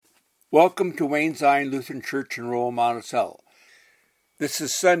Welcome to Wayne Zion Lutheran Church in rural Monticello. This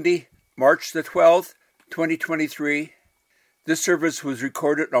is Sunday, March the 12th, 2023. This service was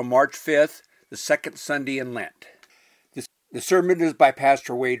recorded on March 5th, the second Sunday in Lent. The sermon is by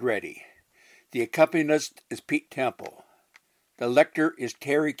Pastor Wade Reddy. The accompanist is Pete Temple. The lector is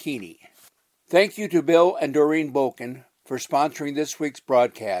Terry Keeney. Thank you to Bill and Doreen Boken for sponsoring this week's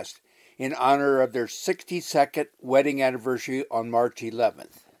broadcast in honor of their 62nd wedding anniversary on March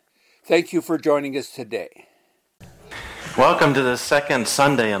 11th. Thank you for joining us today. Welcome to the second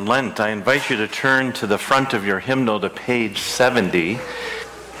Sunday in Lent. I invite you to turn to the front of your hymnal to page 70,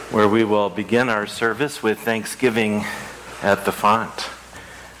 where we will begin our service with thanksgiving at the font.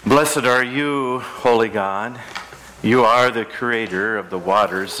 Blessed are you, holy God. You are the creator of the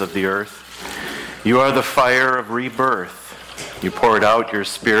waters of the earth. You are the fire of rebirth. You poured out your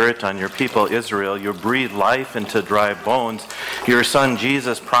Spirit on your people Israel. You breathed life into dry bones. Your Son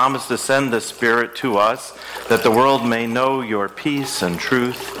Jesus promised to send the Spirit to us that the world may know your peace and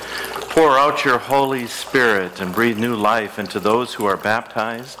truth. Pour out your Holy Spirit and breathe new life into those who are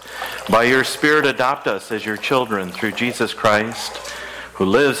baptized. By your Spirit adopt us as your children through Jesus Christ, who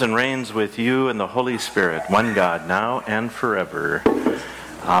lives and reigns with you in the Holy Spirit, one God, now and forever.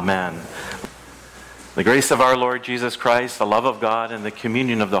 Amen. The grace of our Lord Jesus Christ, the love of God, and the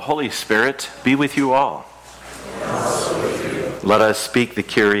communion of the Holy Spirit be with you all. Let us speak the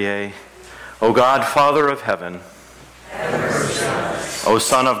Kyrie. O God, Father of heaven, O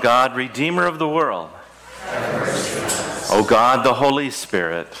Son of God, Redeemer of the world, O God, the Holy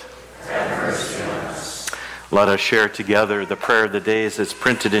Spirit, let us share together the prayer of the day as it's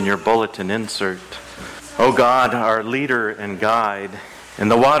printed in your bulletin insert. O God, our leader and guide, in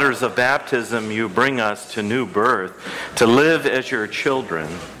the waters of baptism, you bring us to new birth, to live as your children.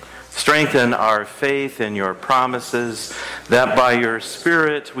 Strengthen our faith in your promises, that by your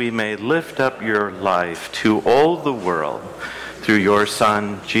Spirit we may lift up your life to all the world, through your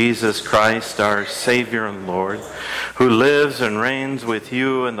Son, Jesus Christ, our Savior and Lord, who lives and reigns with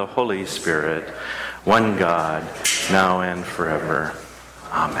you in the Holy Spirit, one God, now and forever.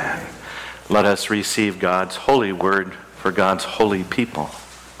 Amen. Let us receive God's holy word for God's holy people.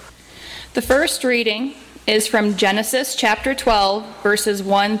 The first reading is from Genesis chapter 12, verses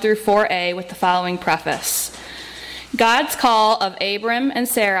 1 through 4a, with the following preface. God's call of Abram and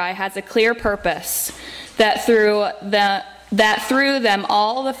Sarai has a clear purpose, that through them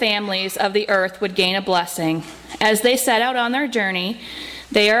all the families of the earth would gain a blessing. As they set out on their journey,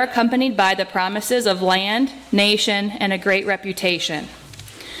 they are accompanied by the promises of land, nation, and a great reputation.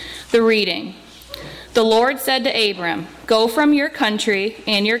 The reading. The Lord said to Abram, "Go from your country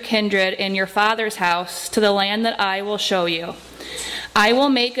and your kindred and your father's house to the land that I will show you. I will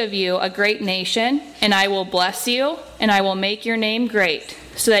make of you a great nation, and I will bless you, and I will make your name great,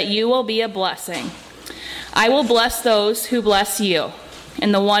 so that you will be a blessing. I will bless those who bless you,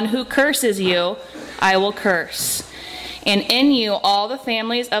 and the one who curses you I will curse. And in you all the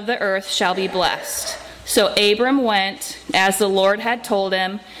families of the earth shall be blessed." So Abram went as the Lord had told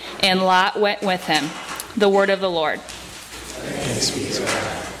him, and Lot went with him. The word of the Lord.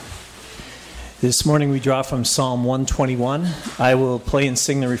 This morning we draw from Psalm 121. I will play and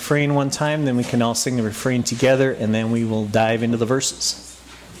sing the refrain one time, then we can all sing the refrain together, and then we will dive into the verses.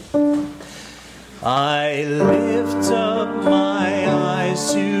 I lift up my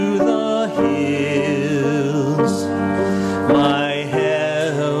eyes to the hills. My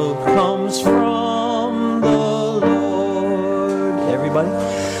help comes from the Lord. Everybody?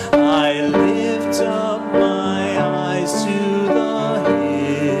 I lift up my eyes to the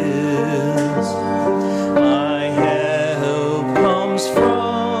hills. My help comes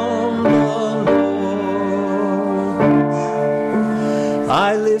from the Lord.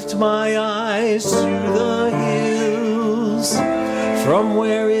 I lift my eyes to the hills. From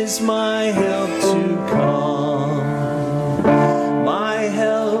where is my help to come? My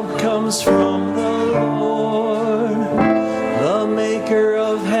help comes from the Lord, the maker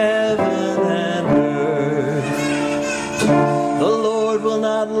of heaven and earth. The Lord will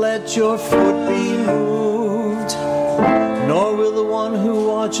not let your foot be moved, nor will the one who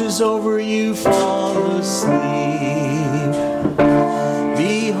watches over you fall asleep.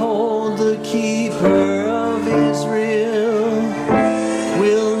 Behold, the keeper of Israel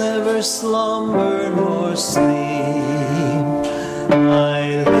will never slumber nor sleep.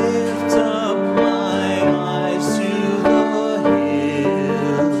 I lift up my eyes to the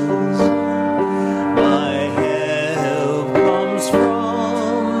hills. My help comes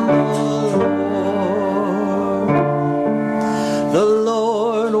from the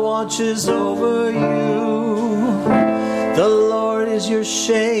Lord watches over you. The Lord is your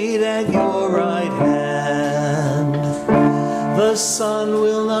shade seated at your right hand. The sun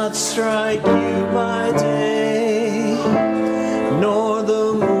will not strike you by day, nor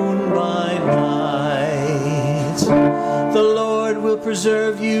the moon by night. The Lord will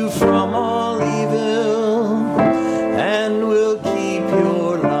preserve you from all evil and will keep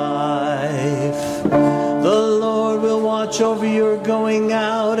your life. The Lord will watch over your going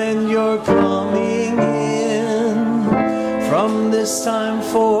out and your coming in from this time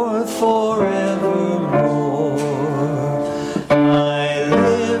forth forevermore. I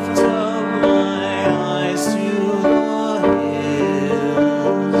lift up my eyes to the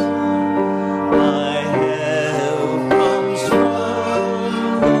hills. My help comes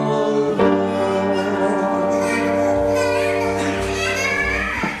from the Lord.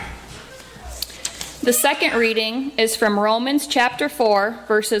 The second reading is from Romans chapter 4,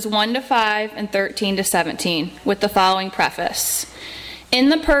 verses 1 to 5 and 13 to 17, with the following preface. In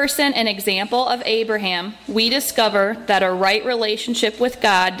the person and example of Abraham, we discover that a right relationship with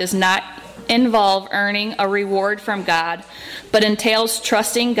God does not involve earning a reward from God, but entails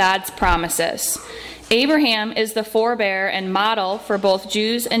trusting God's promises. Abraham is the forebear and model for both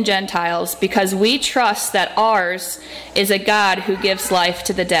Jews and Gentiles because we trust that ours is a God who gives life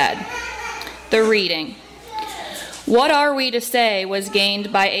to the dead. The reading. What are we to say was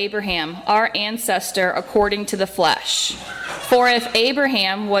gained by Abraham, our ancestor according to the flesh? For if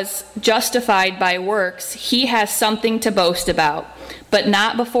Abraham was justified by works, he has something to boast about, but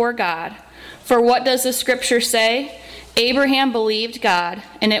not before God. For what does the scripture say? Abraham believed God,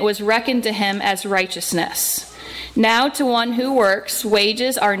 and it was reckoned to him as righteousness. Now to one who works,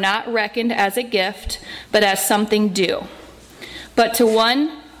 wages are not reckoned as a gift, but as something due. But to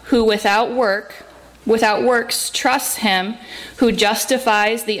one who without works trusts him who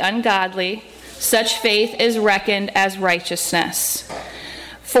justifies the ungodly, such faith is reckoned as righteousness.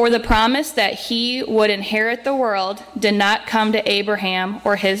 For the promise that he would inherit the world did not come to Abraham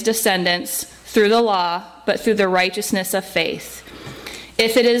or his descendants through the law, but through the righteousness of faith.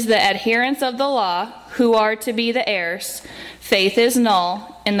 If it is the adherents of the law who are to be the heirs, faith is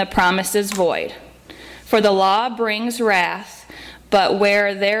null and the promise is void. For the law brings wrath, but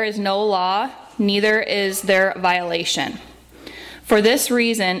where there is no law, neither is there violation. For this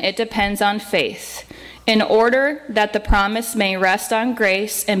reason, it depends on faith, in order that the promise may rest on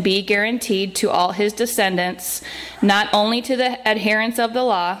grace and be guaranteed to all his descendants, not only to the adherents of the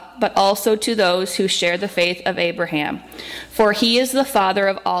law, but also to those who share the faith of Abraham. For he is the father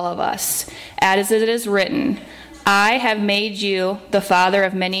of all of us, as it is written, I have made you the father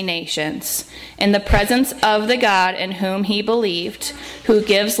of many nations, in the presence of the God in whom he believed, who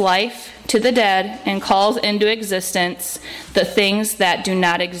gives life to the dead and calls into existence the things that do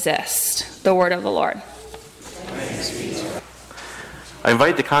not exist. The word of the Lord. I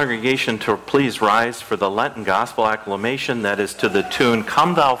invite the congregation to please rise for the Lenten Gospel acclamation that is to the tune,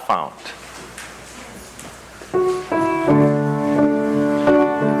 Come Thou Fount.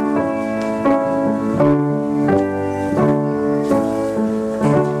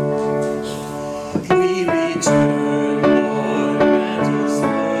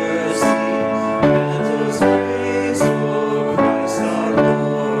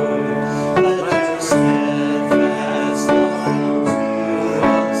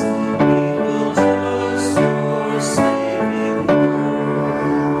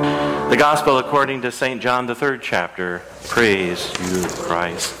 Gospel according to St. John, the 3rd chapter. Praise you,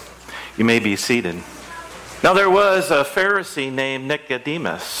 Christ. You may be seated. Now there was a Pharisee named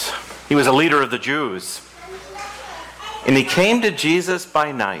Nicodemus. He was a leader of the Jews. And he came to Jesus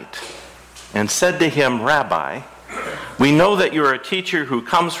by night and said to him, Rabbi, we know that you are a teacher who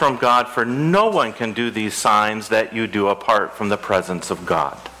comes from God, for no one can do these signs that you do apart from the presence of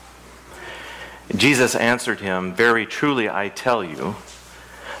God. Jesus answered him, Very truly I tell you,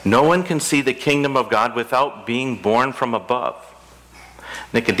 no one can see the kingdom of God without being born from above.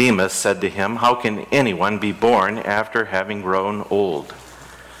 Nicodemus said to him, How can anyone be born after having grown old?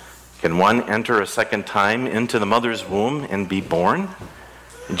 Can one enter a second time into the mother's womb and be born?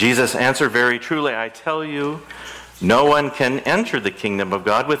 Jesus answered, Very truly I tell you, no one can enter the kingdom of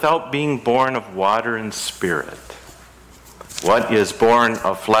God without being born of water and spirit. What is born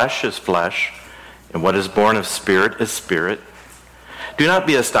of flesh is flesh, and what is born of spirit is spirit. Do not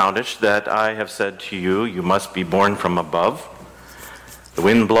be astonished that I have said to you, you must be born from above. The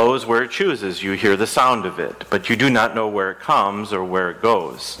wind blows where it chooses. You hear the sound of it, but you do not know where it comes or where it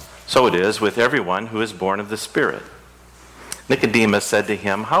goes. So it is with everyone who is born of the Spirit. Nicodemus said to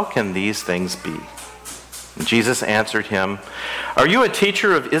him, How can these things be? And Jesus answered him, Are you a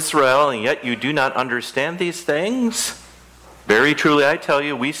teacher of Israel, and yet you do not understand these things? Very truly I tell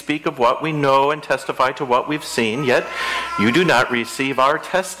you, we speak of what we know and testify to what we've seen, yet you do not receive our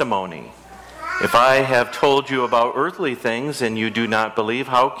testimony. If I have told you about earthly things and you do not believe,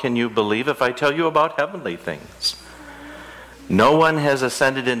 how can you believe if I tell you about heavenly things? No one has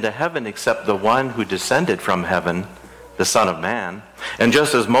ascended into heaven except the one who descended from heaven, the Son of Man. And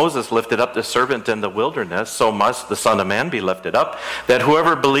just as Moses lifted up the serpent in the wilderness, so must the Son of Man be lifted up, that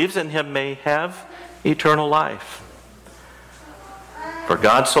whoever believes in him may have eternal life. For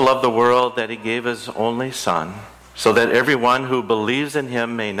God so loved the world that he gave his only Son, so that everyone who believes in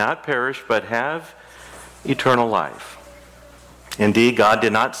him may not perish but have eternal life. Indeed, God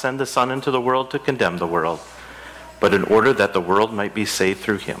did not send the Son into the world to condemn the world, but in order that the world might be saved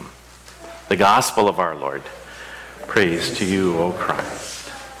through him. The gospel of our Lord. Praise to you, O Christ.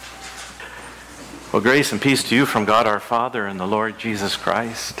 Well, grace and peace to you from God our Father and the Lord Jesus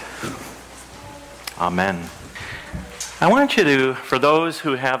Christ. Amen. I want you to, for those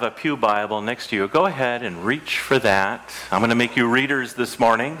who have a pew Bible next to you, go ahead and reach for that. I'm going to make you readers this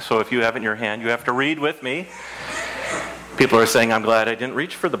morning, so if you have it in your hand, you have to read with me. People are saying, I'm glad I didn't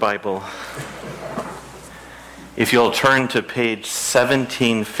reach for the Bible. If you'll turn to page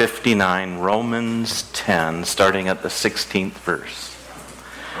 1759, Romans 10, starting at the 16th verse.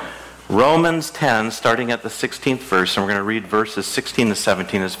 Romans 10, starting at the 16th verse, and we're going to read verses 16 to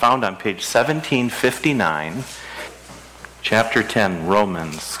 17, is found on page 1759, chapter 10,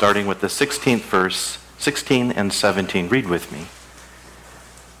 Romans, starting with the 16th verse, 16 and 17. Read with me.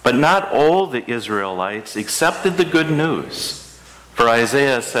 But not all the Israelites accepted the good news. For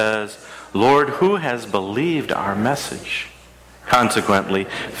Isaiah says, Lord, who has believed our message? Consequently,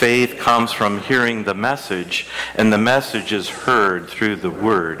 faith comes from hearing the message, and the message is heard through the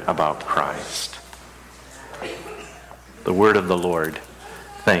word about Christ. The word of the Lord.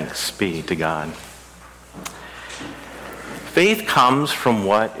 Thanks be to God. Faith comes from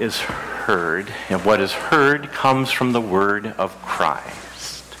what is heard, and what is heard comes from the word of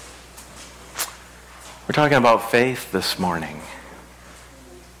Christ. We're talking about faith this morning.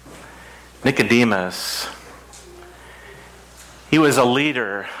 Nicodemus, he was a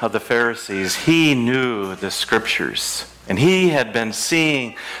leader of the Pharisees. He knew the scriptures, and he had been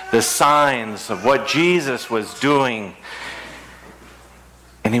seeing the signs of what Jesus was doing,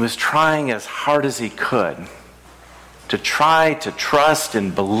 and he was trying as hard as he could to try to trust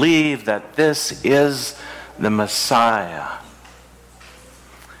and believe that this is the Messiah.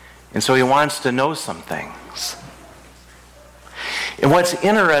 And so he wants to know some things. And what's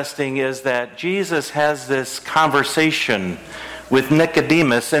interesting is that Jesus has this conversation with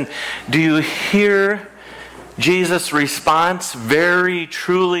Nicodemus. And do you hear Jesus' response? Very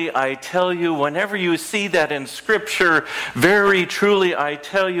truly, I tell you, whenever you see that in Scripture, very truly, I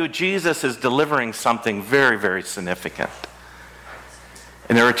tell you, Jesus is delivering something very, very significant.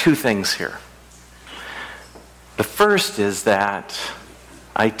 And there are two things here. The first is that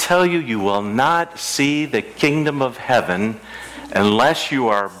I tell you, you will not see the kingdom of heaven unless you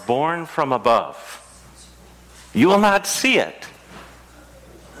are born from above. You will not see it.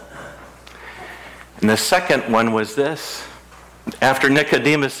 And the second one was this. After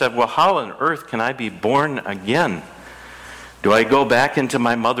Nicodemus said, well, how on earth can I be born again? Do I go back into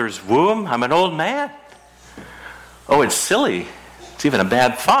my mother's womb? I'm an old man. Oh, it's silly. It's even a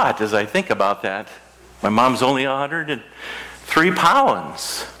bad thought as I think about that. My mom's only 103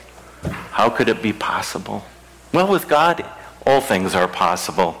 pounds. How could it be possible? Well, with God, all things are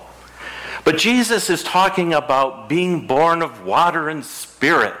possible. But Jesus is talking about being born of water and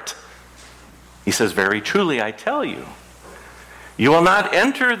spirit. He says, very truly, I tell you, you will not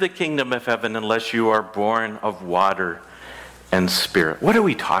enter the kingdom of heaven unless you are born of water and spirit. What are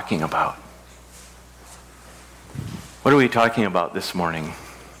we talking about? What are we talking about this morning?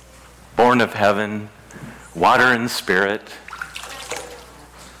 Born of heaven, water and spirit.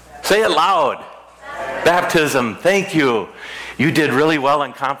 Say it loud. Baptism. Thank you. You did really well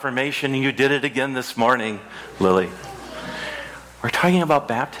in confirmation, and you did it again this morning, Lily. We're talking about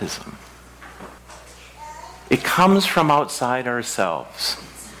baptism. It comes from outside ourselves.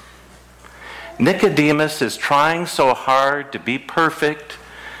 Nicodemus is trying so hard to be perfect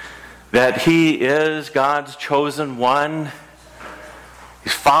that he is God's chosen one.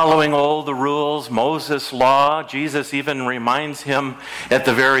 He's following all the rules, Moses' law. Jesus even reminds him at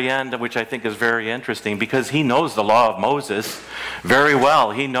the very end, which I think is very interesting, because he knows the law of Moses very well.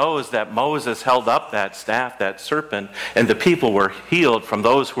 He knows that Moses held up that staff, that serpent, and the people were healed from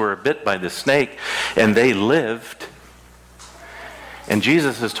those who were bit by the snake, and they lived. And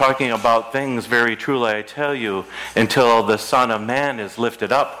Jesus is talking about things, very truly I tell you, until the Son of Man is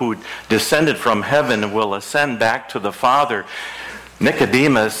lifted up, who descended from heaven and will ascend back to the Father.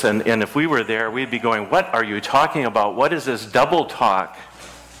 Nicodemus, and if we were there, we'd be going, what are you talking about? What is this double talk?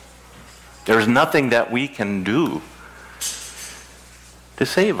 There's nothing that we can do to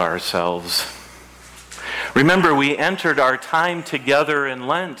save ourselves. Remember, we entered our time together in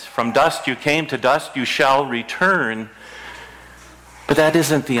Lent. From dust you came, to dust you shall return. But that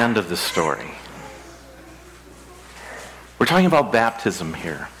isn't the end of the story. We're talking about baptism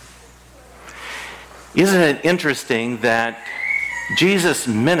here. Isn't it interesting that Jesus'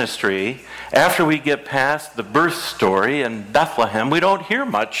 ministry, after we get past the birth story in Bethlehem, we don't hear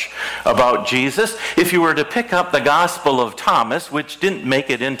much about Jesus. If you were to pick up the Gospel of Thomas, which didn't make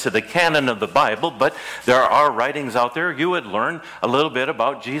it into the canon of the Bible, but there are writings out there, you would learn a little bit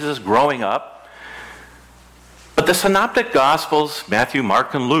about Jesus growing up. But the Synoptic Gospels, Matthew,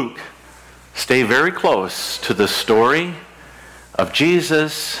 Mark, and Luke, stay very close to the story of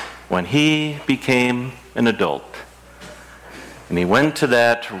Jesus when he became an adult. And he went to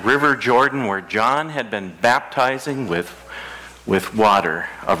that river Jordan where John had been baptizing with water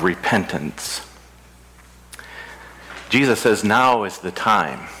of repentance. Jesus says, now is the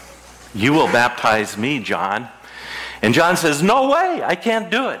time. You will baptize me, John. And John says, no way, I can't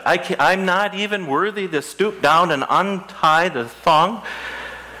do it. I'm not even worthy to stoop down and untie the thong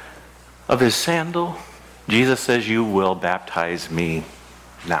of his sandal. Jesus says, you will baptize me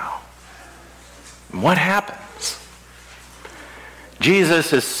now. And what happens?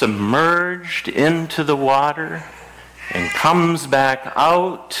 Jesus is submerged into the water and comes back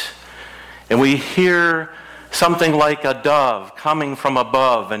out, and we hear something like a dove coming from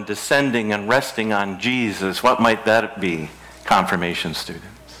above and descending and resting on Jesus. What might that be, confirmation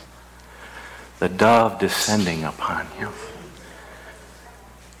students? The dove descending upon you.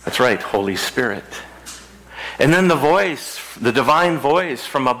 That's right, Holy Spirit. And then the voice, the divine voice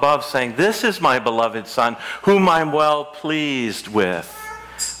from above saying, this is my beloved Son, whom I'm well pleased with.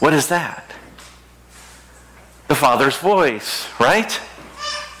 What is that? The Father's voice, right?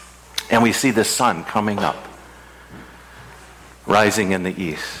 And we see the sun coming up, rising in the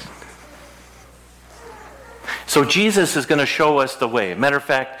east. So Jesus is going to show us the way. Matter of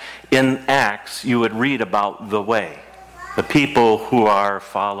fact, in Acts, you would read about the way. The people who are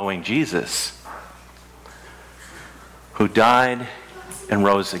following Jesus, who died and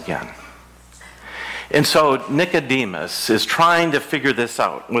rose again. And so Nicodemus is trying to figure this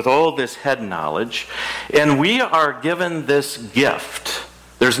out with all this head knowledge, and we are given this gift.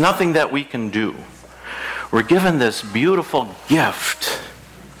 There's nothing that we can do. We're given this beautiful gift.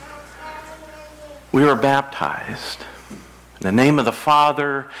 We were baptized in the name of the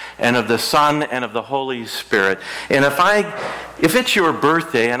Father and of the Son and of the Holy Spirit. And if it's your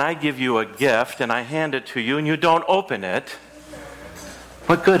birthday and I give you a gift and I hand it to you and you don't open it,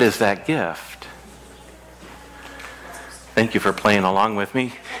 what good is that gift? Thank you for playing along with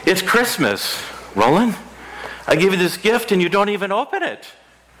me. It's Christmas, Roland. I give you this gift and you don't even open it.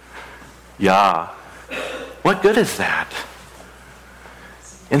 Yeah. What good is that?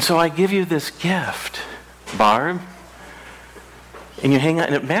 And so I give you this gift, Barb, and you hang out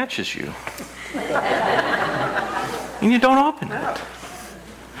and it matches you. And you don't open it.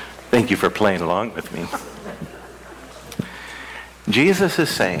 Thank you for playing along with me. Jesus is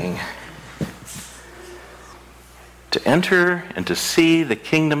saying, to enter and to see the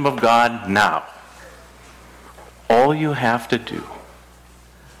kingdom of God now, all you have to do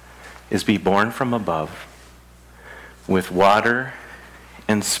is be born from above with water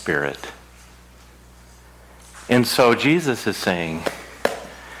and Spirit. And so Jesus is saying,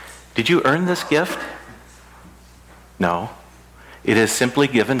 did you earn this gift? No. It is simply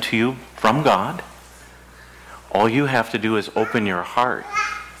given to you from God. All you have to do is open your heart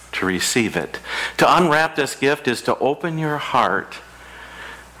to receive it. To unwrap this gift is to open your heart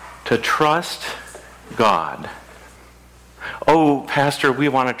to trust God. Oh, Pastor, we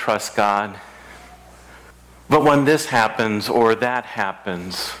want to trust God. But when this happens or that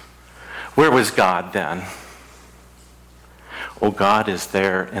happens, where was God then? Oh, God is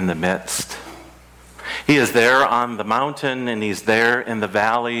there in the midst. He is there on the mountain and he's there in the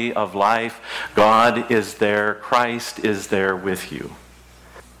valley of life. God is there. Christ is there with you.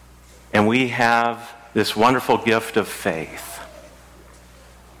 And we have this wonderful gift of faith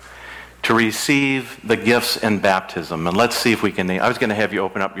to receive the gifts in baptism. And let's see if we can, I was going to have you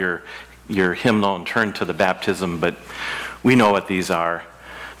open up your hymnal and turn to the baptism, but we know what these are.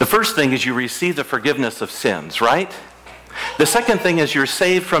 The first thing is you receive the forgiveness of sins, right? The second thing is you're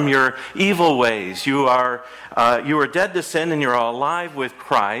saved from your evil ways. You are dead to sin and you're alive with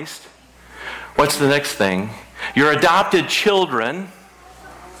Christ. What's the next thing? You're adopted children,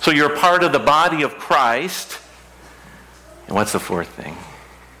 so you're part of the body of Christ. And what's the fourth thing?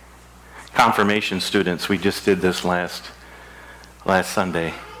 Confirmation students, we just did this last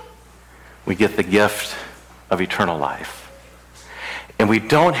Sunday. We get the gift of eternal life. And we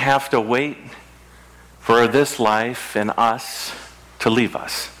don't have to wait for this life and us to leave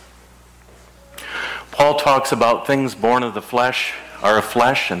us. Paul talks about things born of the flesh are of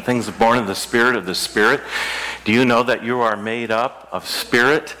flesh, and things born of the Spirit. Do you know that you are made up of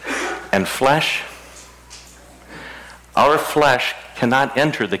spirit and flesh? Our flesh cannot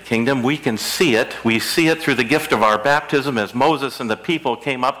enter the kingdom. We can see it. We see it through the gift of our baptism. As Moses and the people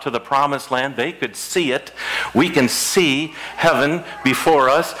came up to the promised land, they could see it. We can see heaven before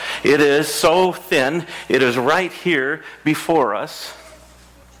us. It is so thin. It is right here before us.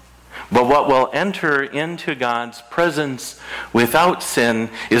 But what will enter into God's presence without sin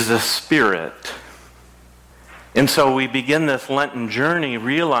is the Spirit. And so we begin this Lenten journey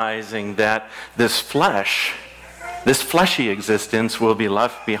realizing that this fleshy existence will be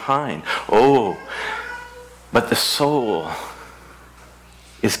left behind. Oh, but the soul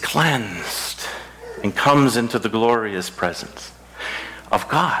is cleansed and comes into the glorious presence of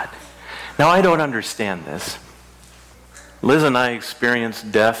God. Now, I don't understand this. Liz and I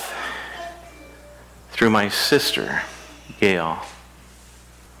experienced death through my sister, Gail,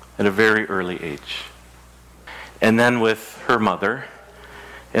 at a very early age. And then with her mother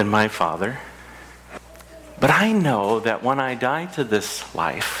and my father. But I know that when I die to this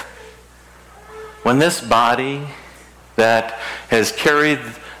life, when this body that has carried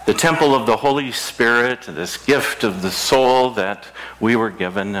the temple of the Holy Spirit, this gift of the soul that we were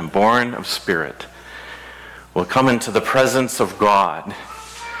given and born of Spirit, will come into the presence of God,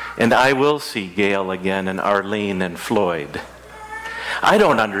 and I will see Gail again and Arlene and Floyd. I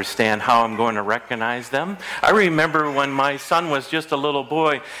don't understand how I'm going to recognize them. I remember when my son was just a little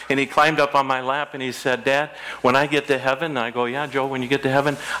boy and he climbed up on my lap and he said, "Dad, when I get to heaven," and I go, "Yeah, Joe, when you get to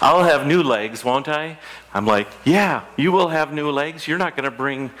heaven, I'll have new legs, won't I?" I'm like, "Yeah, you will have new legs. You're not going to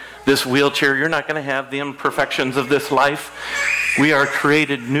bring this wheelchair. You're not going to have the imperfections of this life. We are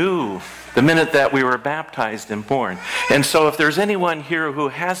created new the minute that we were baptized and born." And so if there's anyone here who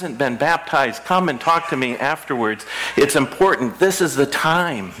hasn't been baptized, come and talk to me afterwards. It's important. This is the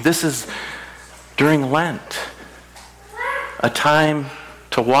time. This is during Lent. A time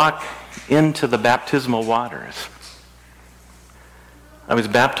to walk into the baptismal waters. I was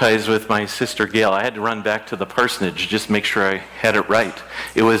baptized with my sister Gail. I had to run back to the parsonage just to make sure I had it right.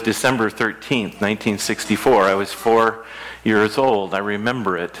 It was December 13th, 1964. I was 4 years old. I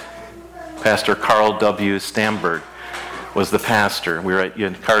remember it. Pastor Carl W. Stamberg was the pastor. We were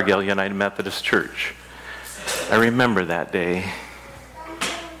at Cargill United Methodist Church. I remember that day.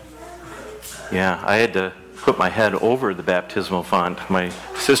 Yeah, I had to put my head over the baptismal font. My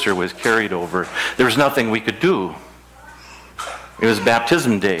sister was carried over. There was nothing we could do. It was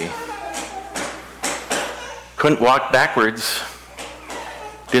baptism day. Couldn't walk backwards.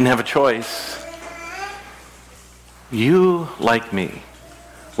 Didn't have a choice. You, like me,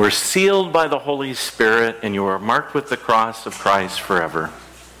 were sealed by the Holy Spirit, and you are marked with the cross of Christ forever.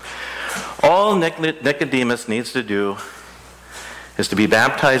 All Nicodemus needs to do is to be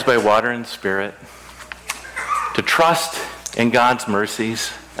baptized by water and Spirit, to trust in God's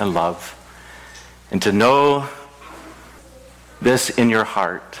mercies and love, and to know this in your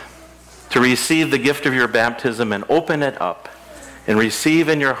heart, to receive the gift of your baptism and open it up and receive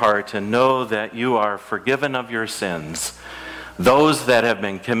in your heart and know that you are forgiven of your sins, those that have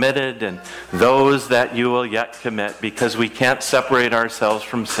been committed and those that you will yet commit, because we can't separate ourselves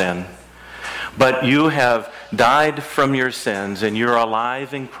from sin. But you have died from your sins and you're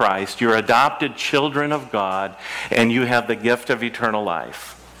alive in Christ. You're adopted children of God and you have the gift of eternal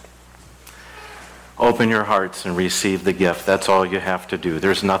life. Open your hearts and receive the gift. That's all you have to do.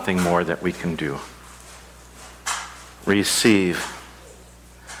 There's nothing more that we can do. Receive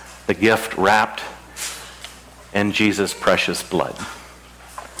the gift wrapped in Jesus' precious blood.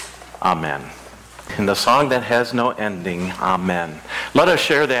 Amen. In the song that has no ending, Amen. Let us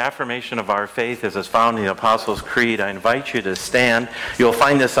share the affirmation of our faith as is found in the Apostles' Creed. I invite you to stand. You'll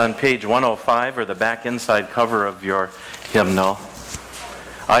find this on page 105 or the back inside cover of your hymnal.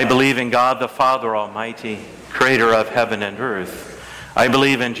 I believe in God the Father Almighty, creator of heaven and earth. I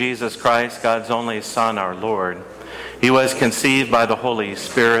believe in Jesus Christ, God's only Son, our Lord. He was conceived by the Holy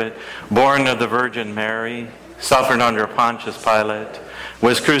Spirit, born of the Virgin Mary, suffered under Pontius Pilate,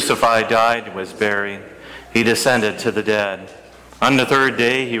 was crucified, died, was buried. He descended to the dead. On the third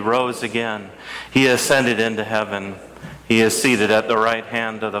day he rose again. He ascended into heaven. He is seated at the right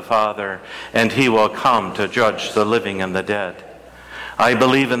hand of the Father, and he will come to judge the living and the dead. I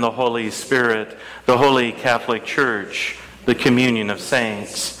believe in the Holy Spirit, the Holy Catholic Church, the communion of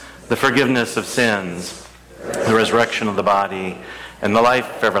saints, the forgiveness of sins, the resurrection of the body, and the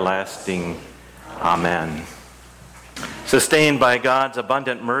life everlasting. Amen. Sustained by God's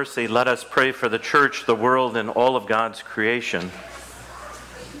abundant mercy, let us pray for the church, the world, and all of God's creation.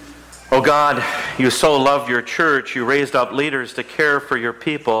 O God, you so loved your church, you raised up leaders to care for your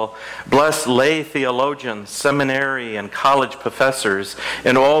people. Bless lay theologians, seminary and college professors,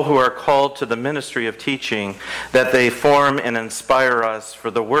 and all who are called to the ministry of teaching, that they form and inspire us for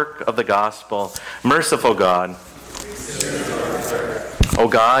the work of the gospel. Merciful God, O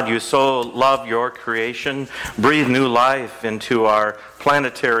God, you so love your creation. Breathe new life into our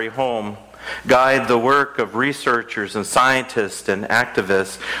planetary home. Guide the work of researchers and scientists and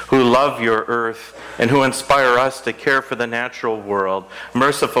activists who love your earth and who inspire us to care for the natural world.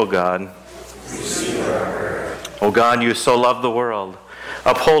 Merciful God, O God, you so love the world.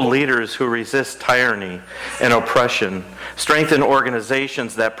 Uphold leaders who resist tyranny and oppression. Strengthen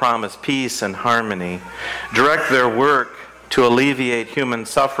organizations that promise peace and harmony. Direct their work to alleviate human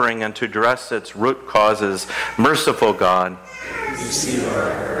suffering and to address its root causes. Merciful God,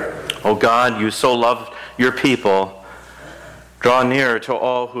 O God, you so love your people. Draw near to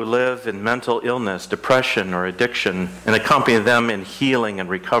all who live in mental illness, depression, or addiction, and accompany them in healing and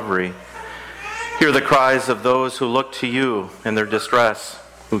recovery. Hear the cries of those who look to you in their distress,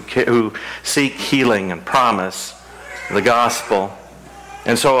 who seek healing and promise, the gospel.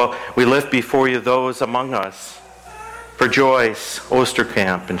 And so we lift before you those among us. For Joyce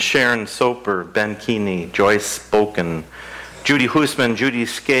Osterkamp and Sharon Soper, Ben Keeney, Joyce Spoken, Judy Husman, Judy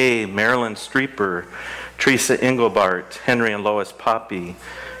Skay, Marilyn Streeper, Teresa Engelbart, Henry and Lois Poppy,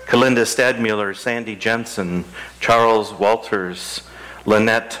 Kalinda Stadmuller, Sandy Jensen, Charles Walters,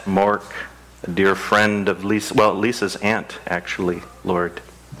 Lynette Mork, a dear friend of Lisa's aunt, actually, Lord.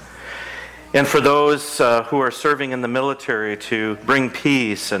 And for those who are serving in the military to bring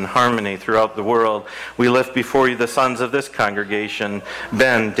peace and harmony throughout the world, we lift before you the sons of this congregation,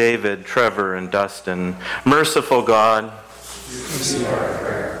 Ben, David, Trevor, and Dustin. Merciful God,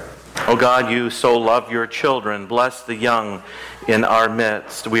 O God, you so love your children. Bless the young in our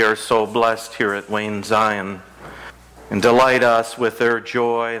midst. We are so blessed here at Wayne Zion. And delight us with their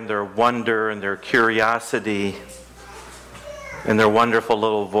joy and their wonder and their curiosity and their wonderful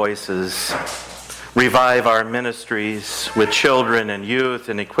little voices. Revive our ministries with children and youth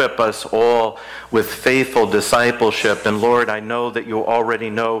and equip us all with faithful discipleship. And Lord, I know that you already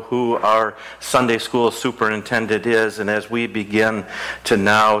know who our Sunday school superintendent is. And as we begin to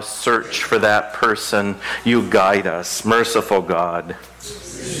now search for that person, you guide us. Merciful God.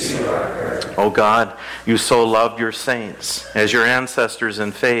 O God, you so love your saints, as your ancestors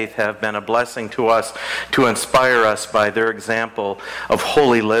in faith have been a blessing to us, to inspire us by their example of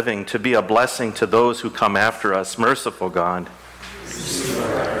holy living, to be a blessing to those who come after us. Merciful God.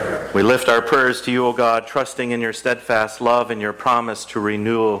 We lift our prayers to you, O God, trusting in your steadfast love and your promise to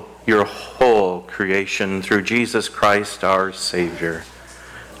renew your whole creation through Jesus Christ, our Savior.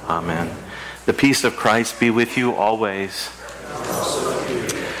 Amen. The peace of Christ be with you always.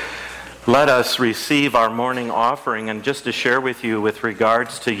 Let us receive our morning offering. And just to share with you with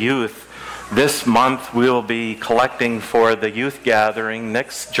regards to youth, this month we'll be collecting for the youth gathering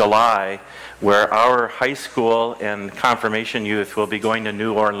next July, where our high school and confirmation youth will be going to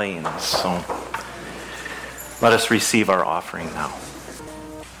New Orleans. So let us receive our offering now.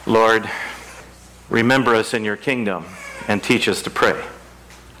 Lord, remember us in your kingdom and teach us to pray.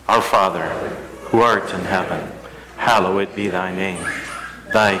 Our Father, who art in heaven, hallowed be thy name.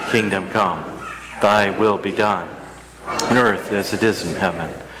 Thy kingdom come, thy will be done, on earth as it is in heaven.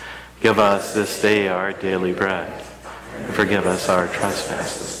 Give us this day our daily bread, and forgive us our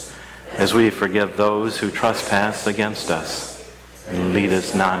trespasses, as we forgive those who trespass against us. And lead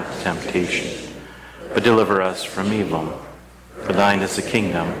us not into temptation, but deliver us from evil. For thine is the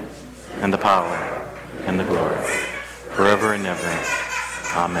kingdom, and the power, and the glory, forever and ever.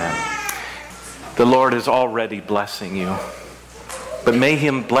 Amen. The Lord is already blessing you. But may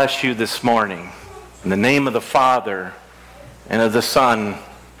him bless you this morning. In the name of the Father, and of the Son,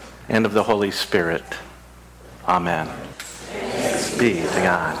 and of the Holy Spirit. Amen. Thanks be to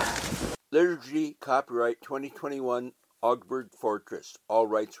God. Liturgy, copyright 2021, Augsburg Fortress, all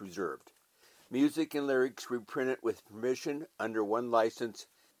rights reserved. Music and lyrics reprinted with permission under one license,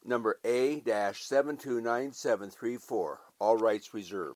 number A-729734, all rights reserved.